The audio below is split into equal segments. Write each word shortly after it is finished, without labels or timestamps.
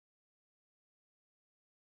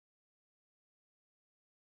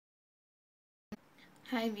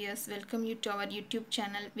Hi viewers, welcome you to our YouTube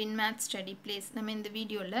channel Minimax Study Place. நம்ம இந்த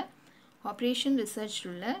வீடியோல Operation Research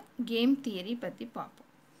உள்ள game theory பத்தி பார்ப்போம்.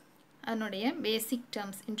 அதனுடைய basic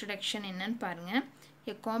terms introduction என்னன்னு பாருங்க.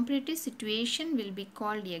 A competitive situation will be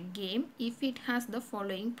called a game if it has the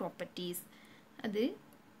following properties. அது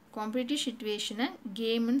competitive situation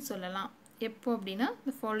game ன்னு சொல்லலாம். எப்போ அப்படினா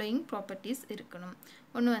the following properties இருக்கணும்.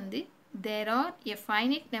 ஒன்று வந்து there are a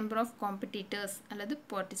finite number of competitors அல்லது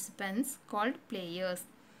participants called players.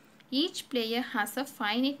 Each player has a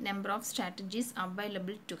finite number of strategies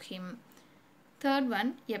available to him. Third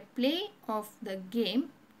one, a play of the game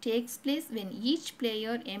takes place when each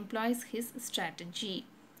player employs his strategy.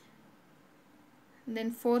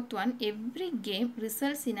 Then fourth one, every game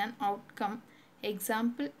results in an outcome,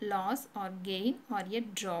 example loss or gain or a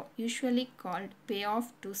draw, usually called payoff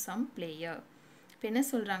to some player. இப்போ என்ன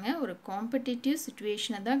சொல்கிறாங்க, ஒரு competitive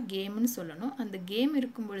சிச்சுவேஷனை தான் கேம்னு சொல்லணும். அந்த game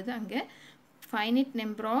இருக்கும் பொழுது அங்கே finite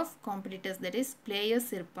number of competitors that is players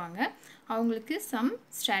இருப்பாங்க. அவங்களுக்கு some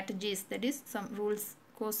strategies that is some rules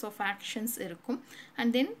course of actions இருக்கும்.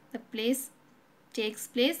 And then the place takes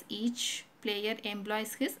place each player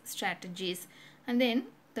employees his strategies and then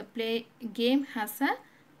the game has a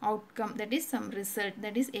outcome that is some result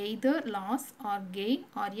that is either loss or gain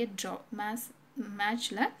or a draw.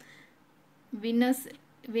 மேட்ச்ல winners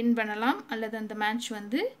win பண்ணலாம் அல்லது அந்த match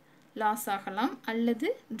வந்து loss ஆகலாம் அல்லது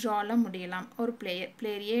ட்ரால முடியலாம். ஒரு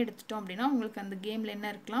பிளேயரையே எடுத்துட்டோம் அப்படின்னா உங்களுக்கு அந்த கேமில் என்ன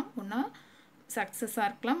இருக்கலாம், ஒன்றா சக்ஸஸாக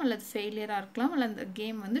இருக்கலாம் அல்லது ஃபெயிலியராக இருக்கலாம் அல்லது அந்த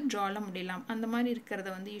கேம் வந்து ட்ரால முடியலாம். அந்த மாதிரி இருக்கிறத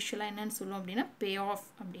வந்து யூஸ்வலாக என்னென்னு சொல்லுவோம் அப்படின்னா பே ஆஃப்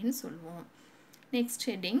அப்படின்னு சொல்லுவோம். Next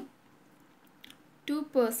heading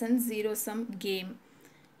 2% zero sum game.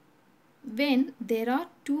 When there are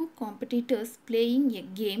two competitors playing a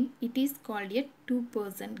game, it is called a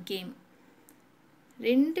 2% game.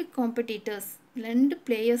 ரெண்டு காம்படிட்டர்ஸ் ரெண்டு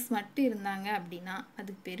பிளேயர்ஸ் மட்டும் இருந்தாங்க அப்படின்னா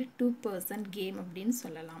அதுக்கு பேர் 2% கேம் அப்படின்னு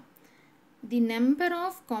சொல்லலாம். The number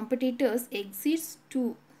of competitors exceeds 2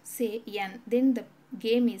 say n then the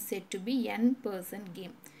game is said to be n%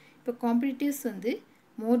 game. இப்போ காம்படிட்டர்ஸ் வந்து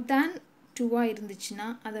மோர் தேன் 2 இருந்துச்சுன்னா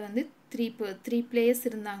அதை வந்து 3 பிளேயர்ஸ்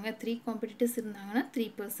இருந்தாங்க 3 காம்படிட்டர்ஸ் இருந்தாங்கன்னா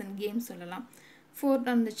 3% கேம் சொல்லலாம். 4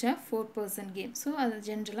 இருந்துச்சா 4% கேம். ஸோ அது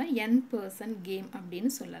ஜென்ரலாக n% கேம்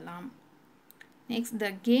அப்படின்னு சொல்லலாம். Next, the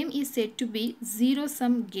game is said to be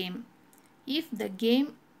zero-sum game if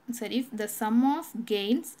the sum of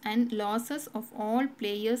gains and losses of all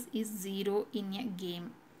players is zero in a game.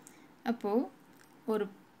 அப்போ ஒரு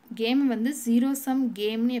கேம் வந்து zero-sum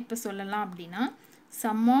கேம்னு எப்போ சொல்லலாம் அப்படின்னா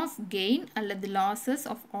sum of gain அல்லது losses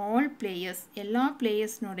of all players எல்லா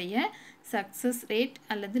பிளேயர்ஸ்னுடைய success rate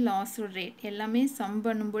அல்லது loss rate எல்லாமே சம்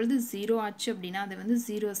பண்ணும்பொழுது 0 ஆச்சு அப்படின்னா அது வந்து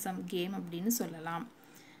zero-sum கேம் அப்படின்னு சொல்லலாம்.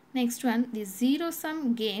 Next one, the zero-sum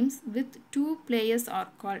games with 2 players are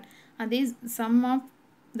called. That is, sum of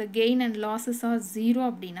the gain and losses are 0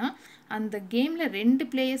 அப்படின்னா அந்த கேமில் 2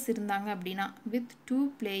 players இருந்தாங்க அப்படின்னா with 2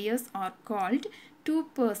 players are called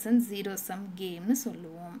 2% zero-sum gameனு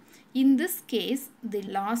சொல்லுவோம். In this case, the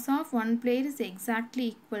loss of one player is exactly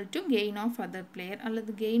equal to gain of other player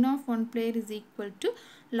அல்லது gain of one player is equal to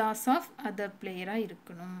loss of other player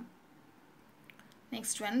இருக்கணும்.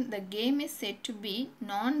 Next one, the game is said to be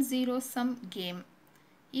non-zero-sum game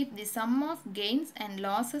if the sum of gains and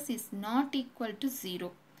losses is not equal to 0.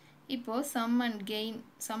 இப்போ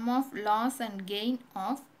sum of loss and gain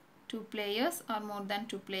of 2 players or more than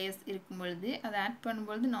 2 players இருக்கும்பொழுது அதை add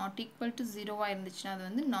பண்ணும்பொழுது not equal to 0 இருந்துச்சுன்னா அது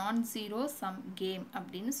வந்து non-zero-sum game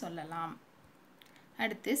அப்படின்னு சொல்லலாம்.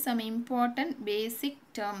 அடுத்து some important basic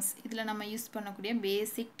terms. இதில் நம்ம யூஸ் பண்ணக்கூடிய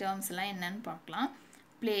basic termsலாம் என்னன்னு பார்க்கலாம்.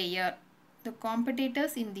 Player. The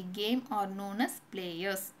competitors in the game are known as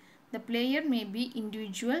players. The player may be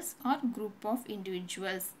individuals or group of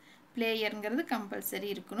individuals. பிளேயருங்கிறது compulsory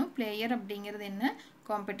இருக்கணும். பிளேயர் அப்படிங்கிறது என்ன,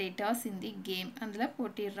 காம்படிட்டர்ஸ் இன் தி கேம் அதில்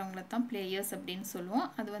போட்டிடுறவங்கள தான் பிளேயர்ஸ் அப்படின்னு சொல்லுவோம்.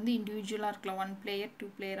 அது வந்து இண்டிவிஜுவலாக இருக்கலாம், 1 பிளேயர்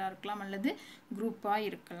 2 பிளேயராக இருக்கலாம் அல்லது குரூப்பாக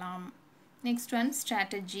இருக்கலாம். Next one,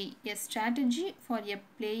 strategy. A strategy for a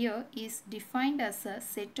player is defined as a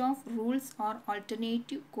set of rules or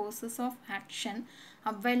alternative courses of action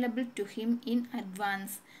available to him in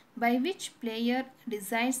advance by which player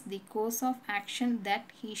decides the course of action that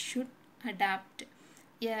he should adopt.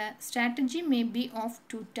 A strategy may be of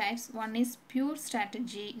 2 types. One is pure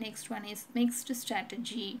strategy, next one is mixed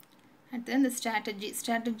strategy. அடுத்து இந்த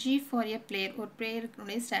strategy for a player, ஒரு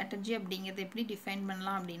பிளேயருக்குடைய strategy அப்படிங்கிறத எப்படி define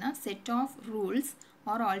பண்ணலாம் அப்படின்னா set of rules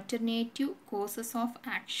are alternative courses of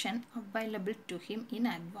action available to him in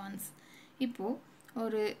advance. இப்போது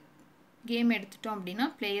ஒரு game எடுத்துட்டோம் அப்படின்னா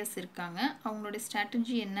பிளேயர்ஸ் இருக்காங்க, அவங்களுடைய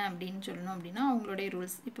ஸ்ட்ராட்டஜி என்ன அப்படின்னு சொல்லணும் அப்படின்னா அவங்களுடைய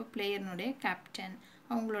ரூல்ஸ். இப்போ பிளேயர்னுடைய கேப்டன்,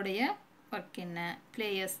 அவங்களுடைய ஒர்க் என்ன,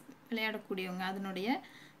 பிளேயர்ஸ் விளையாடக்கூடியவங்க அதனுடைய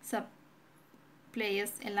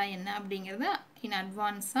players எல்லாம் என்ன அப்படிங்கிறத in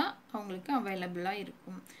advance-ஆ அவங்களுக்கு அவைலபிளாக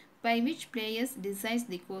இருக்கும். by which players decides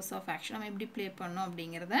the course of action. நம்ம எப்படி ப்ளே பண்ணோம்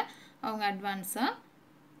அப்படிங்கிறத அவங்க அட்வான்ஸாக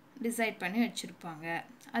டிசைட் பண்ணி வச்சுருப்பாங்க.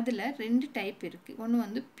 அதில் 2 டைப் இருக்குது. ஒன்று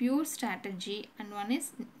வந்து pure strategy and one is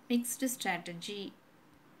mixed strategy.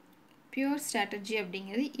 Pure strategy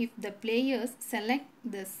அப்படிங்கிறது if the players select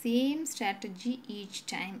the same strategy each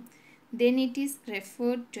time, then it is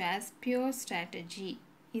referred to as pure strategy.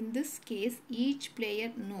 In this case, each player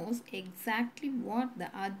knows exactly what the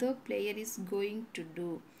other player is going to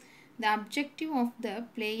do. The objective of the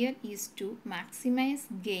player is to maximize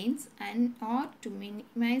gains and or to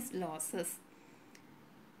minimize losses.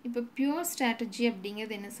 இப்போ pure strategy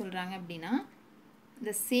அப்படிங்கிறது என்ன சொல்கிறாங்க அப்படின்னா,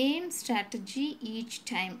 the same strategy each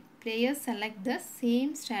time. Players select the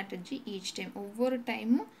same strategy each time. ஒவ்வொரு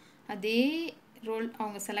டைமும் அதே role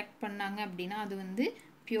அவங்க select பண்ணாங்க அப்படின்னா அது வந்து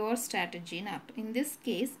pure strategy ன்னு அர்த்தம். In this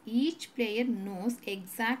case, each player knows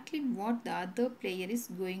exactly what the other player is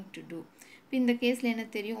going to do. இப்போ இந்த கேஸில் என்ன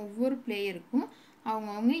தெரியும், ஒவ்வொரு பிளேயருக்கும்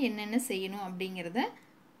அவங்கவுங்க என்னென்ன செய்யணும் அப்படிங்கிறத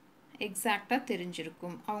எக்ஸாக்டாக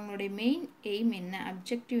தெரிஞ்சிருக்கும். அவங்களுடைய மெயின் எய்ம் என்ன,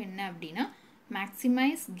 அப்ஜெக்டிவ் என்ன அப்படின்னா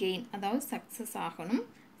மேக்ஸிமைஸ் கெயின், அதாவது சக்ஸஸ் ஆகணும்,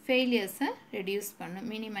 ஃபெயிலியர்ஸை ரெடியூஸ் பண்ணும்,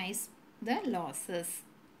 minimise the losses.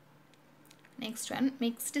 Next one,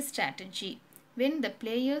 mixed strategy. When the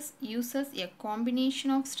players uses a combination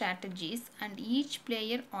of strategies and each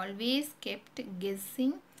player always kept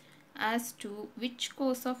guessing as to which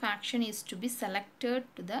course of action is to be selected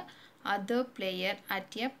to the other player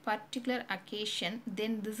at a particular occasion,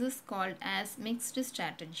 then this is called as mixed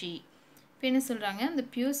strategy. இப்போ என்ன சொல்கிறாங்க, அந்த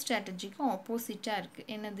pure ஸ்ட்ராட்டஜிக்கு ஆப்போசிட்டாக இருக்குது.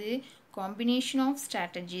 என்னது, combination of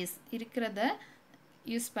strategies இருக்கிறத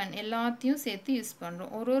use எல்லாத்தையும் சேர்த்து யூஸ்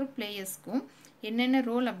பண்ணுறோம். ஒரு பிளேயர்ஸ்க்கும் என்னென்ன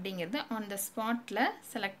ரோல் அப்படிங்கிறது ஆன் த ஸ்பாட்டில்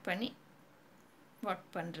செலக்ட் பண்ணி ஒர்க்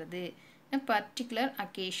பண்ணுறது. Particular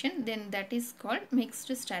occasion, then that is called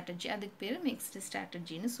mixed strategy. அதுக்கு பேர் மிக்ஸ்டு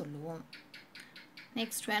ஸ்ட்ராட்டஜின்னு சொல்லுவோம்.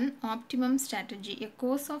 Next one, optimum strategy. A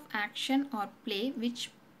course of action R play which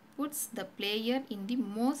puts the player in the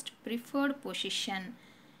most preferred position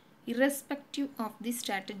irrespective of the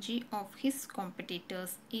strategy of his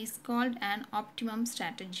competitors is called an optimum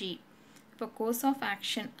strategy. இப்போ course of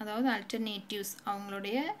action அதாவது alternatives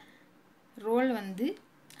அவங்களுடைய role வந்து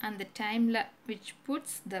அந்த டைமில் which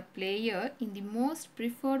puts the player in the most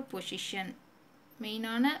preferred position,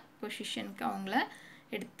 மெயினான பொசிஷனுக்கு அவங்கள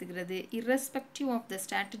எடுத்துக்கிறது. irrespective of the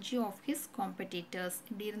strategy of his competitors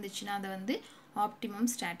இப்படி இருந்துச்சுன்னா அதை வந்து ஆப்டிமம்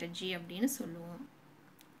ஸ்ட்ராட்டஜி அப்படின்னு சொல்லுவோம்.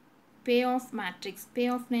 Bay of matrix. பே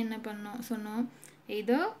ஆஃப்னா என்ன சொன்னோம்,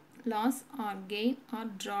 எதோ லாஸ் ஆர் கெயின்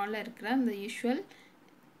ஆர் ட்ராவில் இருக்கிற அந்த யூஷுவல்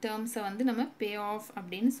டேர்ம்ஸை வந்து நம்ம பே ஆஃப்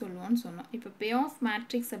அப்படின்னு சொல்லுவோம்னு சொன்னோம். இப்போ பே ஆஃப்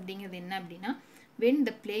மேட்ரிக்ஸ் அப்படிங்கிறது என்ன அப்படின்னா, when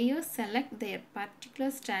the players select their particular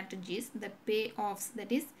strategies, the payoffs,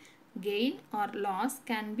 that is gain or loss,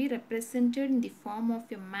 can be represented in the form of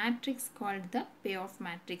a matrix called the payoff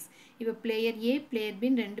matrix. இப்போ player A, player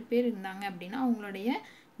B ரெண்டு பேர் இருந்தாங்க அப்படின்னா அவங்களுடைய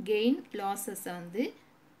gain losses வந்து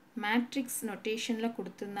matrix நொட்டேஷனில்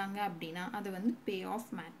கொடுத்துருந்தாங்க அப்படின்னா அது வந்து payoff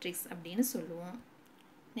matrix அப்படின்னு சொல்லுவோம்.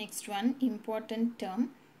 Next one, important term,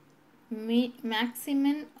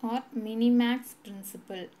 Maximin or Minimax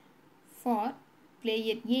principle. For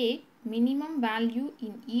player A, minimum value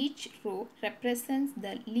in each row represents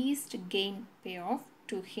the least gain payoff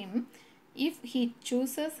to him if he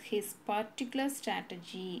chooses his particular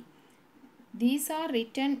strategy. These are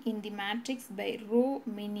written in the matrix by row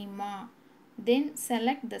minima. Then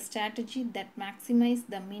select the strategy that maximizes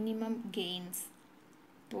the minimum gains.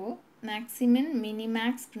 இப்போ Maximin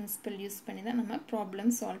Minimax principle use பண்ணி தான் நம்ம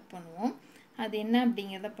problem solve பண்ணுவோம். அது என்ன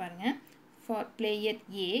அப்படிங்கிறத பாருங்கள். For player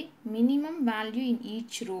A, minimum value in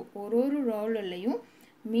each row, ஒரு ரோலையும்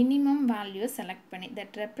மினிமம் வேல்யூவை செலக்ட் பண்ணி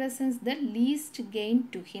that represents the least gain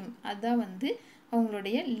to him, அதான் வந்து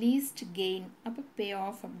அவங்களுடைய least gain, அப்போ pay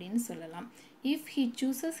off அப்படின்னு சொல்லலாம். If he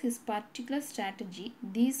chooses his particular strategy,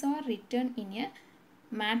 these are written in a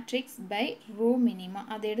matrix by row minima.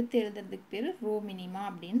 அதை எடுத்து எழுதுறதுக்கு பேர் row minima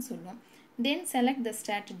அப்படின்னு சொல்லுவோம். Then select the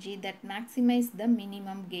strategy that maximize the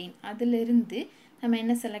minimum gain. அதிலிருந்து நம்ம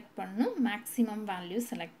என்ன செலக்ட் பண்ணணும், மேக்ஸிமம் வேல்யூ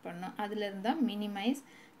செலக்ட் பண்ணணும். அதிலிருந்து தான் மினிமைஸ்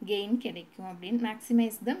கெயின் கிடைக்கும் அப்படின்னு.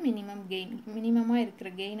 மேக்ஸிமைஸ் த மினிமம் கெயின், மினிமமாக இருக்கிற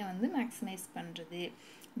கெயினை வந்து மேக்ஸிமைஸ் பண்ணுறது.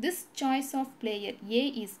 This choice of player A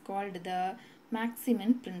is called the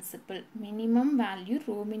Maximin principle. Minimum value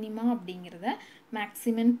row minima அப்படிங்கிறத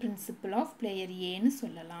Maximin principle of player ஏன்னு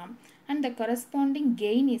சொல்லலாம். And the corresponding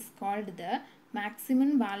gain is called the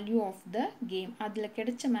Maximin value of the game. அதில்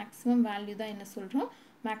கிடைச்ச maximum value தான் என்ன சொல்கிறோம்,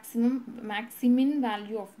 Maximin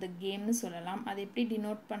value of the gameனு சொல்லலாம். அதை எப்படி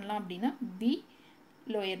டினோட் பண்ணலாம் அப்படின்னா B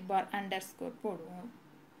லோயர் பார் அண்டர்ஸ்கோர் போடுவோம்.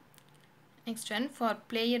 Next one, for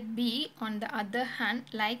player B on the other hand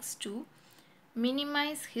likes to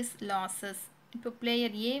minimize his losses. இப்போ player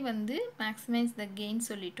A வந்து maximize the gain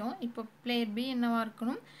சொல்லிட்டோம். இப்போ player B என்னவா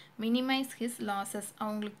இருக்கணும், minimize his losses.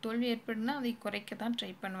 அவங்களுக்கு தோல்வி ஏற்படுனா அதை குறைக்க தான்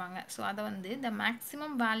ட்ரை பண்ணுவாங்க. ஸோ அதை வந்து the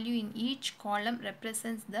maximum value in each column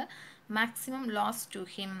represents the maximum loss to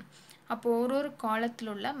him. அப்போ ஒரு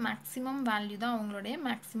காலத்தில் உள்ள மேக்ஸிமம் வேல்யூ தான் அவங்களுடைய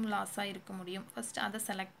மேக்ஸிமம் லாஸாக இருக்க முடியும். ஃபர்ஸ்ட் அதை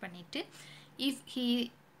செலக்ட் பண்ணிவிட்டு if he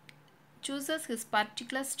chooses his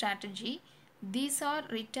particular strategy, these are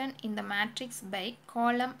written in the matrix by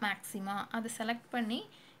column maxima. அதை செலக்ட் பண்ணி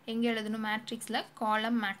எங்கே எழுதணும், மேட்ரிக்ஸில்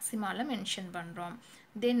column maximaல மென்ஷன் பண்ணுறோம்.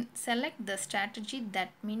 then select the strategy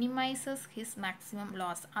that minimizes his maximum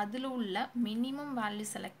loss. அதில் உள்ள மினிமம் வேல்யூ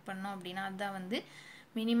செலக்ட் பண்ணோம் அப்படின்னா அதுதான் வந்து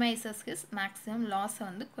minimizes his maximum loss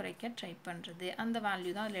வந்து குறைக்க ட்ரை பண்ணுறது. அந்த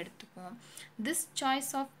வேல்யூ தான் அதில் எடுத்துக்குவோம். this choice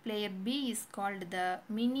of player B is called the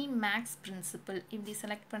Minimax principle. இப்படி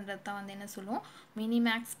செலக்ட் பண்ணுறது தான் வந்து என்ன சொல்லுவோம்,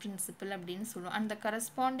 Minimax principle அப்படின்னு சொல்லுவோம். and the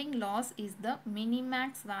corresponding loss is the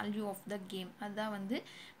Minimax value of the game. அதுதான் வந்து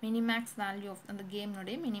Minimax value of அந்த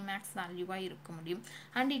கேம்னுடைய Minimax வேல்யூவாக இருக்க முடியும்.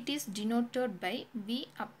 and it is denoted by V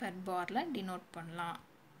upper barல denote பண்ணலாம்.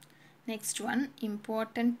 Next one,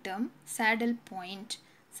 important term, saddle point.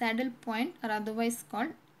 Saddle point or otherwise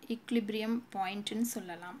called equilibrium point ன்னு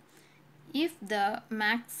சொல்லலாம். If the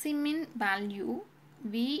Maximin value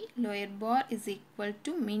V lower bar is equal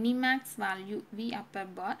to Minimax value V upper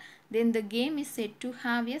bar, then the game is said to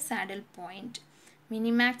have a saddle point.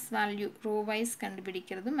 Minimax value row wise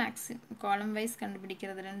கண்டுபிடிக்கிறது, column wise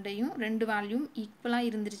கண்டுபிடிக்கிறது ரெண்டு வேல்யூம் ஈக்குவலாக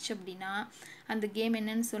இருந்துருச்சு அப்படின்னா அந்த game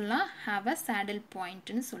என்னன்னு சொல்லலாம், have a saddle point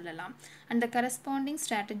ன்னு சொல்லலாம். and the corresponding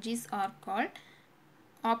strategies are called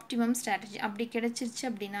optimum strategy. அப்படி கிடைச்சிருச்சு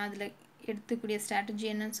அப்படின்னா அதில் எடுத்துக்கூடிய strategy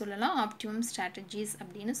என்னன்னு சொல்லலாம், optimum strategies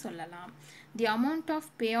அப்படின்னு சொல்லலாம். the amount of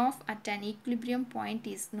payoff at an equilibrium point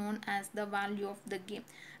is known as the value of the game.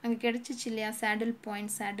 அங்கே கிடைச்சிச்சு இல்லையா saddle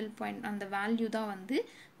point, அந்த வேல்யூ தான் வந்து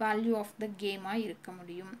value of the game இருக்க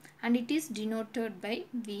முடியும். and it is denoted by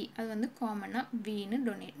V. அது வந்து காமனாக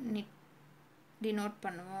Vன்னு denote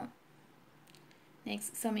பண்ணுவோம். next,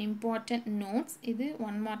 some important notes. இது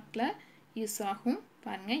 1 markல யூஸ் ஆகும்.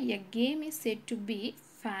 பாருங்க, a game is said to be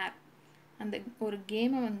fair. அந்த ஒரு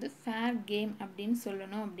கேமை வந்து ஃபேர் கேம் அப்படின்னு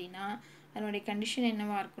சொல்லணும் அப்படின்னா அதனுடைய கண்டிஷன்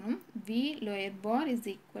என்னவா இருக்கணும், V lower bar is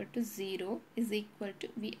equal to 0 is equal to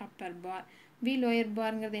V upper bar. V lower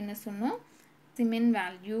barங்கிறது என்ன சொன்னோம், Maximin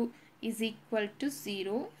value is equal to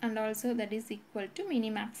 0 and also that is equal to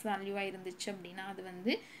Minimax value இருந்துச்சு அப்படின்னா அது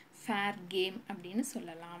வந்து fair game அப்படின்னு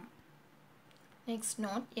சொல்லலாம். next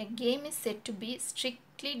note, a game is said to be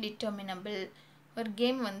strictly determinable. ஒரு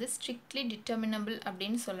game வந்து strictly determinable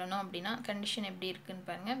அப்படின்னு சொல்லணும் அப்படின்னா கண்டிஷன் எப்படி இருக்குன்னு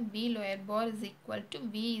பாருங்க, V lower bar is equal to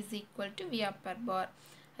V is equal to V upper bar.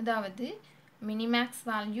 அதாவது Minimax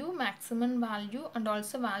value, Maximin value and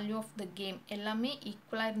also value of the game எல்லாமே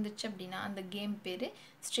ஈக்குவலாக இருந்துச்சு அப்படின்னா அந்த கேம் பேர்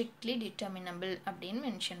strictly determinable அப்படின்னு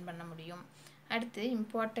மென்ஷன் பண்ண முடியும். அடுத்து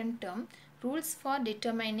important term, rules for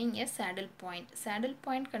determining a saddle point. saddle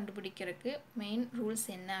point கண்டுபிடிக்கிறதுக்கு மெயின் ரூல்ஸ்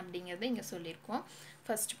என்ன அப்படிங்கிறத இங்கே சொல்லியிருக்கோம்.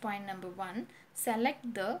 first point number 1, select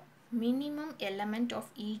the minimum element of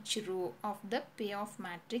each row of the payoff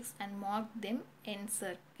matrix and mark them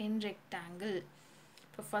in rectangle.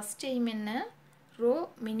 இப்போ first aim என்ன, row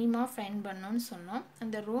minima fine பண்ணோன்னு சொன்னோம்.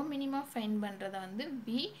 அந்த ரோ மினிமா ஃபைன் பண்ணுறத வந்து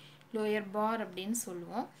V lower bar அப்படின்னு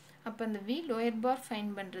சொல்லுவோம். அப்போ அந்த V lower bar ஃபைன்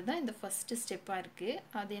பண்ணுறது தான் இந்த ஃபஸ்ட்டு ஸ்டெப்பாக இருக்குது.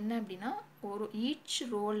 அது என்ன அப்படின்னா ஒரு ஈச்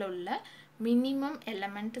ரோவில் உள்ள மினிமம்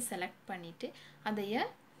எலமெண்ட்டு செலக்ட் பண்ணிவிட்டு அதைய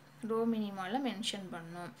ரோ மினிமாவில் மென்ஷன்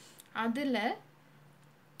பண்ணணும். அதில்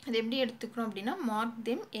அது எப்படி எடுத்துக்கிறோம் அப்படின்னா மார்க்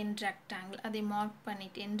தெம் என் ரெக்டாங்கிள், அதை மார்க்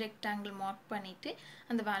பண்ணிவிட்டு என் ரெக்டாங்கிள் மார்க் பண்ணிவிட்டு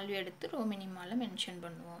அந்த வேல்யூ எடுத்து ரோ மினிமாவில் மென்ஷன்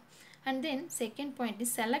பண்ணுவோம். and then second point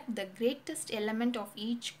is select the greatest element of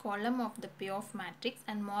each column of the payoff matrix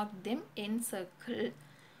and mark them in circle.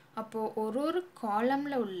 அப்போது ஒரு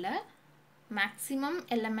காலமில் உள்ள மேக்ஸிமம்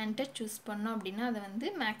எலமெண்ட்டை சூஸ் பண்ணோம் அப்படின்னா அதை வந்து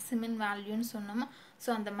மேக்ஸிமின் வேல்யூன்னு சொன்னோமா. ஸோ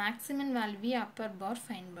அந்த மேக்ஸிமின் வேல்யூ அப்பர் பார்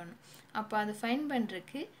ஃபைன் பண்ணும். அப்போ அது ஃபைன்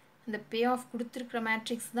பண்ணுறதுக்கு அந்த பே ஆஃப் கொடுத்துருக்குற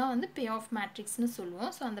மேட்ரிக்ஸ் தான் வந்து பே ஆஃப் மேட்ரிக்ஸ்னு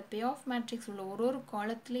சொல்லுவோம். ஸோ அந்த பே ஆஃப் மேட்ரிக்ஸ் உள்ள ஒரு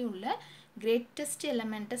காலத்துலேயும் உள்ள கிரேட்டஸ்ட்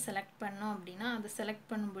எலமெண்ட்டை செலக்ட் பண்ணோம் அப்படின்னா அதை செலக்ட்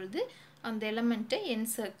பண்ணும்பொழுது அந்த எலமெண்ட்டை என்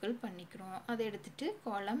சர்க்கிள் பண்ணிக்கிறோம். அதை எடுத்துகிட்டு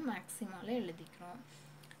காலம் மேக்ஸிமாவில் எழுதிக்கிறோம்.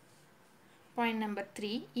 Point number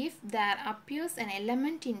 3, if there appears an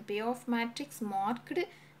element in payoff matrix marked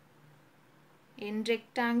in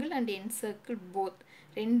rectangle and in circle both,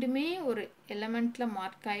 ரெண்டுமே ஒரு எலமெண்ட்ல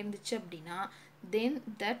மார்க் ஆயிருந்துச்சு அப்படின்னா then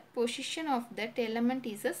that position of that element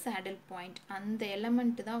is a saddle point. அந்த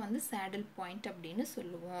எலமெண்ட் தான் வந்து saddle point அப்படின்னு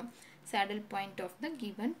சொல்லுவோம். saddle point of the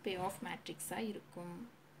given payoff matrix இருக்கும்.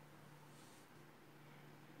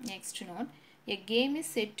 next note, A game is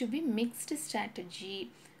said to be mixed strategy.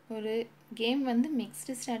 ஒரு game வந்து mixed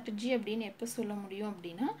strategy அப்படின்னு எப்போ சொல்ல முடியும்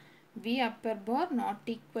அப்படின்னா v upper bar not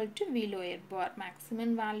equal to v lower bar.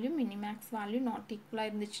 Maximin value minimax value not equal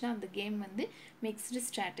இருந்துச்சுன்னா அந்த கேம் வந்து mixed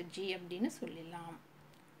strategy அப்படின்னு சொல்லலாம்.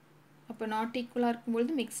 அப்போ நாட் ஈக்குவலாக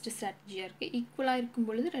இருக்கும்பொழுது மிக்ஸ்டு ஸ்ட்ராட்டஜியாக இருக்குது. ஈக்குவலாக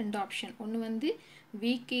இருக்கும்பொழுது ரெண்டு ஆப்ஷன். ஒன்று வந்து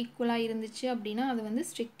வீக் ஈக்குவலாக இருந்துச்சு அப்படின்னா அது வந்து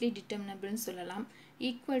ஸ்ட்ரிக்ட்லி டிட்டர்மினபிள்னு சொல்லலாம்.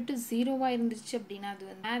 ஈக்குவல் டு ஜீரோவாக இருந்துச்சு அப்படின்னா அது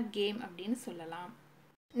வந்து ஃபேர் கேம் அப்படின்னு சொல்லலாம்.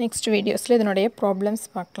 நெக்ஸ்ட் வீடியோஸில் இதனுடைய ப்ராப்ளம்ஸ்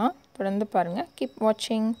பார்க்கலாம். தொடர்ந்து பாருங்கள். கீப்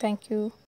வாட்சிங். தேங்க்யூ.